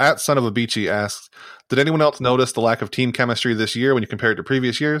 this one. So at Son of a Beachy asks, did anyone else notice the lack of team chemistry this year when you compare it to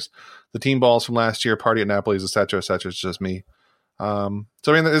previous years? The team balls from last year, party at Napoli's, etc., etc. It's just me. So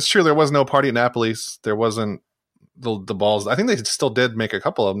I mean, it's true. There was no party at Napoli's. There wasn't the balls. I think they still did make a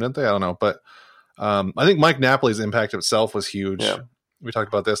couple of them, didn't they? I don't know. But I think Mike Napoli's impact itself was huge. Yeah. We talked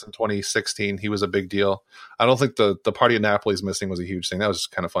about this in 2016. He was a big deal. I don't think the party at Napoli's missing was a huge thing. That was just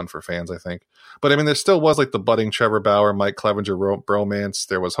kind of fun for fans, I think. But I mean, there still was like the budding Trevor Bauer, Mike Clevenger bromance.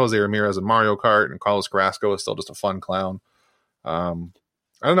 There was Jose Ramirez in Mario Kart, and Carlos Carrasco is still just a fun clown. I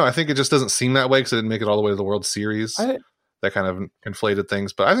don't know. I think it just doesn't seem that way because it didn't make it all the way to the World Series. That kind of inflated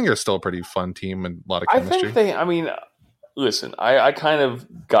things. But I think they're still a pretty fun team and a lot of chemistry. Listen, I kind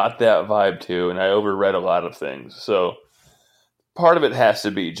of got that vibe too, and I overread a lot of things. So part of it has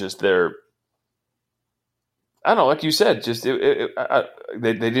to be just their, I don't know, like you said, just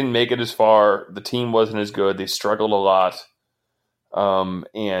they didn't make it as far. The team wasn't as good. They struggled a lot.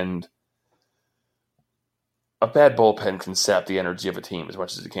 And a bad bullpen can sap the energy of a team as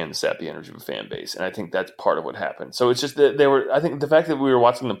much as it can sap the energy of a fan base. And I think that's part of what happened. So it's just that I think the fact that we were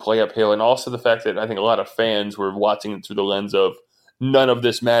watching them play uphill, and also the fact that I think a lot of fans were watching it through the lens of none of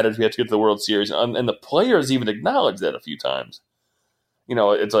this matters. We have to get to the World Series. And the players even acknowledged that a few times. You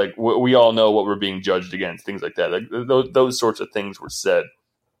know, it's like we all know what we're being judged against, things like that. Like those sorts of things were said.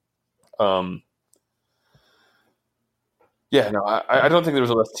 I don't think there was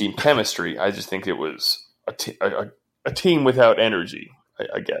a less team chemistry. I just think it was a team without energy,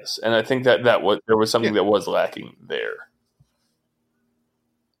 I guess. And I think there was something that was lacking there.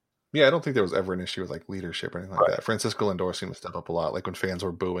 Yeah, I don't think there was ever an issue with like leadership or anything like that. Francisco Lindor seemed to step up a lot. Like when fans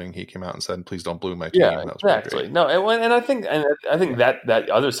were booing, he came out and said, "Please don't boo my team." Yeah, exactly. No, and I think that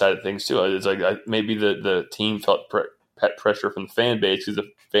other side of things too is like maybe the team felt pressure from the fan base because the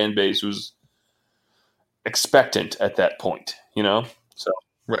fan base was expectant at that point. You know, so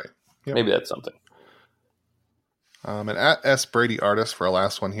maybe that's something. And at S Brady Artist for our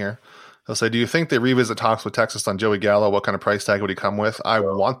last one here. He'll say, do you think they revisit talks with Texas on Joey Gallo? What kind of price tag would he come with? I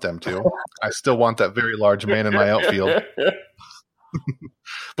want them to. I still want that very large man in my outfield.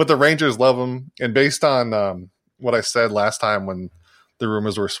 But the Rangers love him. And based on what I said last time when the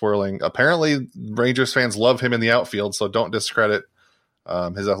rumors were swirling, apparently Rangers fans love him in the outfield, so don't discredit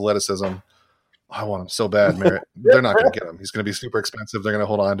his athleticism. I want him so bad, Merritt. They're not going to get him. He's going to be super expensive. They're going to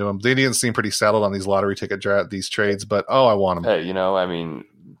hold on to him. The Indians seem pretty saddled on these lottery ticket these trades, but I want him. Hey, I mean,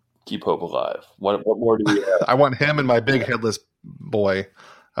 keep hope alive. What more do we have? I want him and my big headless boy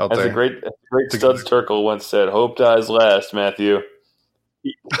out there. As a great Studs Turkle once said, hope dies last, Matthew.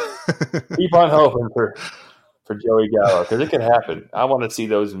 Keep on hoping for Joey Gallo, because it can happen. I want to see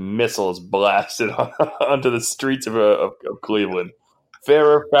those missiles blasted onto the streets of Cleveland. Fair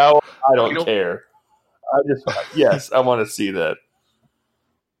or foul, I don't care. I want to see that.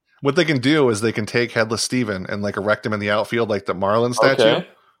 What they can do is they can take Headless Steven and like erect him in the outfield like the Marlin statue. Okay.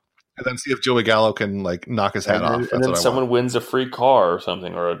 And then see if Joey Gallo can like knock his head off. And then someone wins a free car or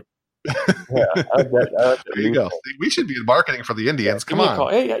something. There you go. We should be in marketing for the Indians. Come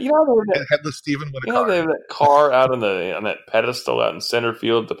on. Hey, Headless Steven win a car. They have that car out on that pedestal out in center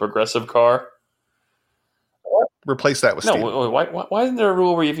field, the progressive car. Replace that with Steven. No, why isn't there a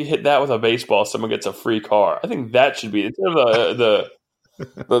rule where if you hit that with a baseball, someone gets a free car? I think that should be instead of the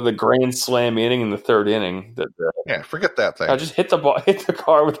the grand slam inning in the third inning. Yeah, forget that thing. I just hit the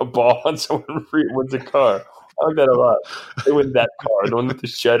car with a ball and someone wins a car. I like that a lot. They win that car, the one with the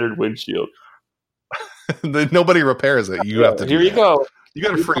shattered windshield. Nobody repairs it. You have to. Here you go. You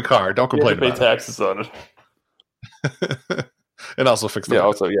got a free car. Don't complain about it. Pay taxes on it. And also fix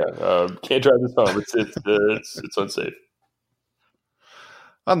the can't drive this home. It's unsafe.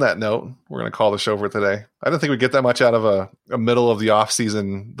 On that note, we're going to call the show for today. I don't think we get that much out of a middle of the off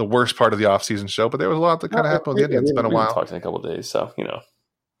season, the worst part of the off season show, but there was a lot that kind of happened with the Indians. It's been a while. Talked in a couple of days, so Yeah.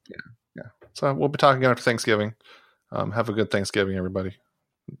 So we'll be talking again after Thanksgiving. Have a good Thanksgiving, everybody.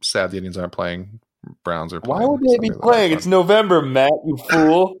 Sad the Indians aren't playing. Browns are playing. Why would they be playing? It's November, Matt, you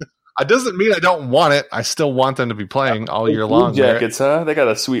fool. It doesn't mean I don't want it. I still want them to be playing all year long. Blue Jackets, huh? They got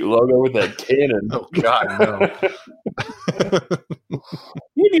a sweet logo with that cannon. Oh, God, no.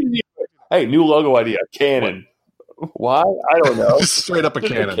 Hey, new logo idea. Cannon. Why? I don't know. Just straight up a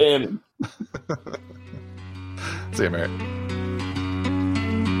cannon. See you, Merritt.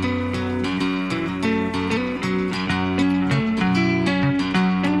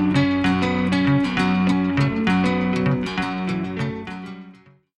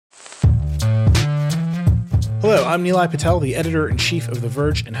 Hello, I'm Nilay Patel, the editor-in-chief of The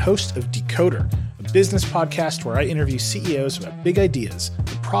Verge and host of Decoder, a business podcast where I interview CEOs about big ideas,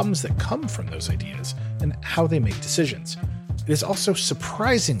 the problems that come from those ideas, and how they make decisions. It is also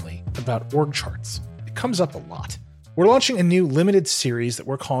surprisingly about org charts. It comes up a lot. We're launching a new limited series that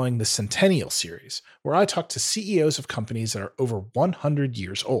we're calling the Centennial Series, where I talk to CEOs of companies that are over 100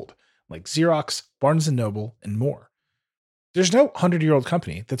 years old, like Xerox, Barnes & Noble, and more. There's no 100-year-old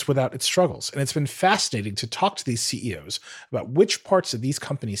company that's without its struggles, and it's been fascinating to talk to these CEOs about which parts of these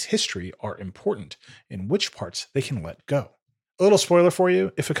companies' history are important and which parts they can let go. A little spoiler for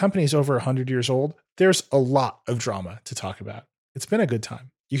you, if a company is over 100 years old, there's a lot of drama to talk about. It's been a good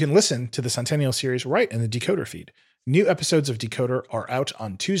time. You can listen to the Centennial Series right in the Decoder feed. New episodes of Decoder are out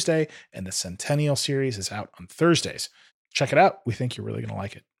on Tuesday, and the Centennial Series is out on Thursdays. Check it out. We think you're really going to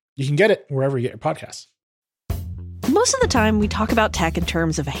like it. You can get it wherever you get your podcasts. Most of the time, we talk about tech in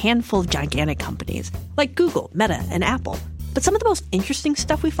terms of a handful of gigantic companies, like Google, Meta, and Apple. But some of the most interesting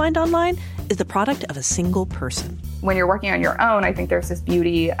stuff we find online is the product of a single person. When you're working on your own, I think there's this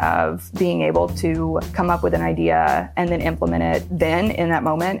beauty of being able to come up with an idea and then implement it then in that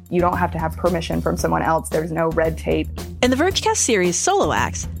moment. You don't have to have permission from someone else. There's no red tape. In the Vergecast series Solo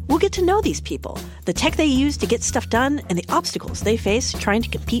Acts, we'll get to know these people, the tech they use to get stuff done, and the obstacles they face trying to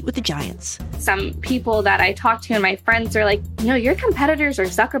compete with the giants. Some people that I talk to and my friends are like, your competitors are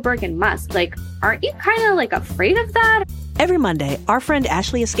Zuckerberg and Musk. Like, aren't you kind of like afraid of that? Every Monday, our friend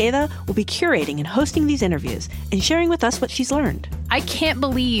Ashley Esqueda will be curating and hosting these interviews and sharing with us what she's learned. I can't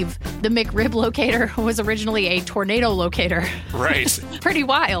believe the McRib locator was originally a tornado locator. Right. Pretty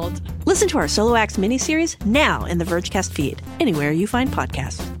wild. Listen to our Solo Acts miniseries now in the Vergecast feed, anywhere you find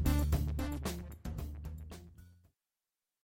podcasts.